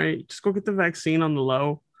anyone, right? Just go get the vaccine on the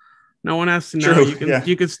low. No one has to know.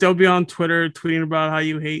 You can still be on Twitter tweeting about how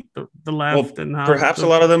you hate the left, and how perhaps a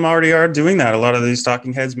lot of them already are doing that. A lot of these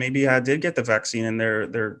talking heads maybe did get the vaccine, and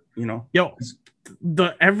they're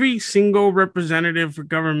every single representative for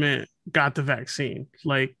government got the vaccine.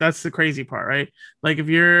 Like, that's the crazy part, right? Like, if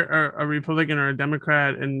you're a Republican or a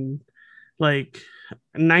Democrat, and like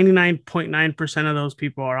 99.9% of those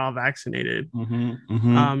people are all vaccinated,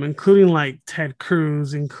 including like Ted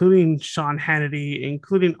Cruz, including Sean Hannity,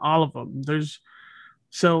 including all of them.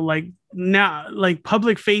 So like now, like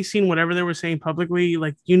public facing, whatever they were saying publicly,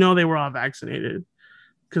 like, you know, they were all vaccinated,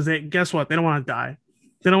 because guess what? They don't want to die.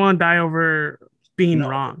 They don't want to die over being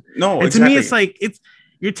wrong. No, and exactly. To me, it's like,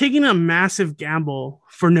 you're taking a massive gamble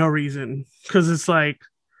for no reason, because it's like,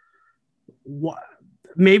 what?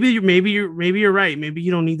 Maybe you're right. Maybe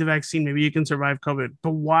you don't need the vaccine. Maybe you can survive COVID. But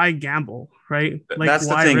why gamble, right? Like, that's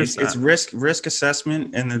the thing. It's risk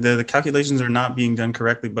assessment, and the calculations are not being done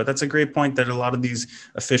correctly. But that's a great point that a lot of these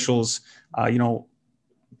officials,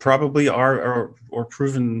 probably are or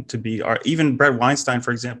proven to be. Are even Brett Weinstein,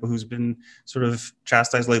 for example, who's been sort of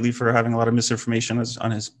chastised lately for having a lot of misinformation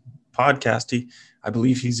on his podcast. I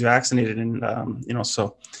believe he's vaccinated, and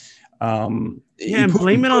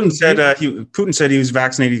Putin said he was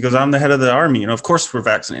vaccinated. He goes, I'm the head of the army. Of course we're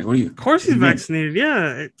vaccinated. Of course he's vaccinated.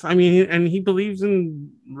 Yeah. I mean, and he believes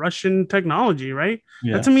in Russian technology, right?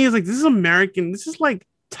 Yeah. That to me is like, this is American. This is like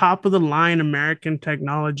top of the line American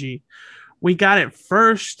technology, we got it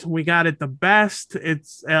first. We got it the best.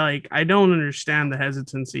 It's like, I don't understand the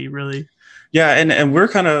hesitancy, really. Yeah, and we're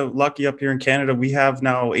kind of lucky up here in Canada. We have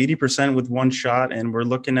now 80% with one shot, and we're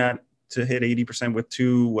looking at to hit 80% with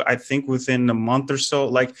two, I think within a month or so.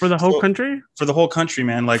 Like for the whole country? For the whole country,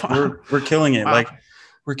 man. Like we're killing it. Wow. Like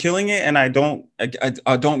we're killing it. And I don't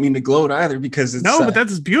mean to gloat either, because it's but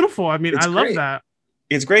that's beautiful. I mean, I love that.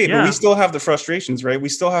 It's great, but we still have the frustrations, right? We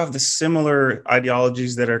still have the similar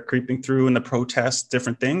ideologies that are creeping through in the protests,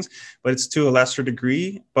 different things, but it's to a lesser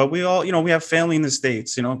degree. But we all, we have family in the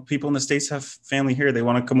States, people in the States have family here. They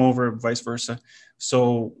want to come over, vice versa.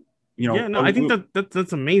 So, I think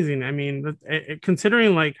that's amazing. I mean,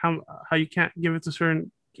 considering like how you can't give it to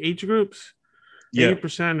certain age groups,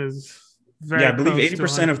 80% is very I believe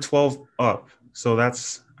 80% of 12 up. So I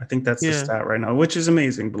think that's the stat right now, which is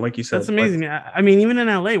amazing. But like you said, that's amazing. I mean, even in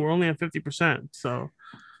LA, we're only at 50%. So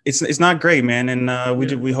it's not great, man. And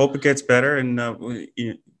we hope it gets better. And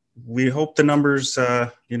we hope the numbers,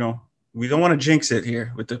 we don't want to jinx it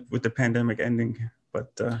here with the pandemic ending.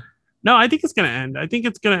 But no, I think it's going to end. I think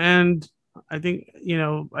it's going to end. I think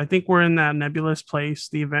we're in that nebulous place,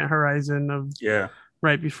 the event horizon of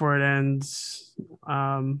right before it ends.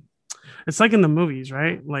 It's like in the movies,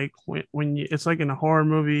 right? Like when it's like in a horror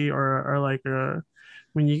movie or like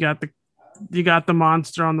when you got the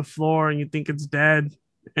monster on the floor and you think it's dead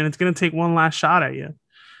and it's going to take one last shot at you.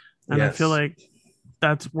 And I feel like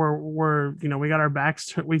that's where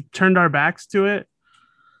we turned our backs to it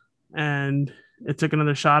and it took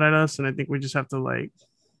another shot at us. And I think we just have to like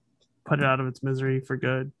put it out of its misery for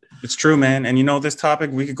good. It's true, man. And this topic,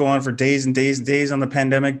 we could go on for days and days and days on the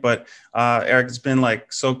pandemic, but Erick, it's been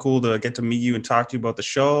like so cool to get to meet you and talk to you about the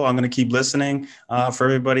show. I'm going to keep listening. For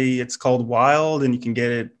everybody, it's called Wild, and you can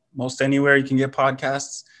get it most anywhere you can get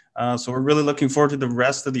podcasts. So we're really looking forward to the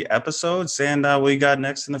rest of the episodes and what you got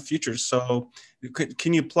next in the future. So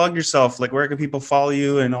can you plug yourself? Like, where can people follow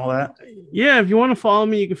you and all that? Yeah, if you want to follow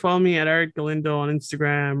me, you can follow me at Erick Galindo on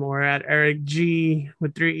Instagram or at Erick G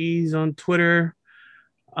with 3 E's on Twitter.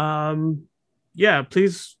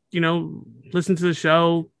 Please, listen to the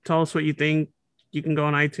show. Tell us what you think. You can go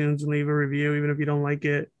on iTunes and leave a review, even if you don't like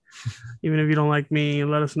it, even if you don't like me,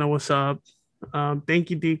 let us know what's up. Thank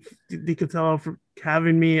you, Deekast, for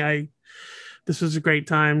having me. This was a great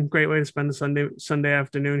time. Great way to spend a Sunday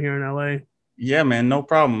afternoon here in LA. Yeah, man, no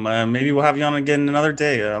problem. Maybe we'll have you on again another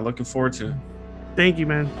day. Looking forward to it. Thank you,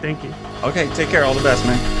 man. Thank you. Okay, take care. All the best,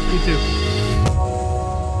 man. You too.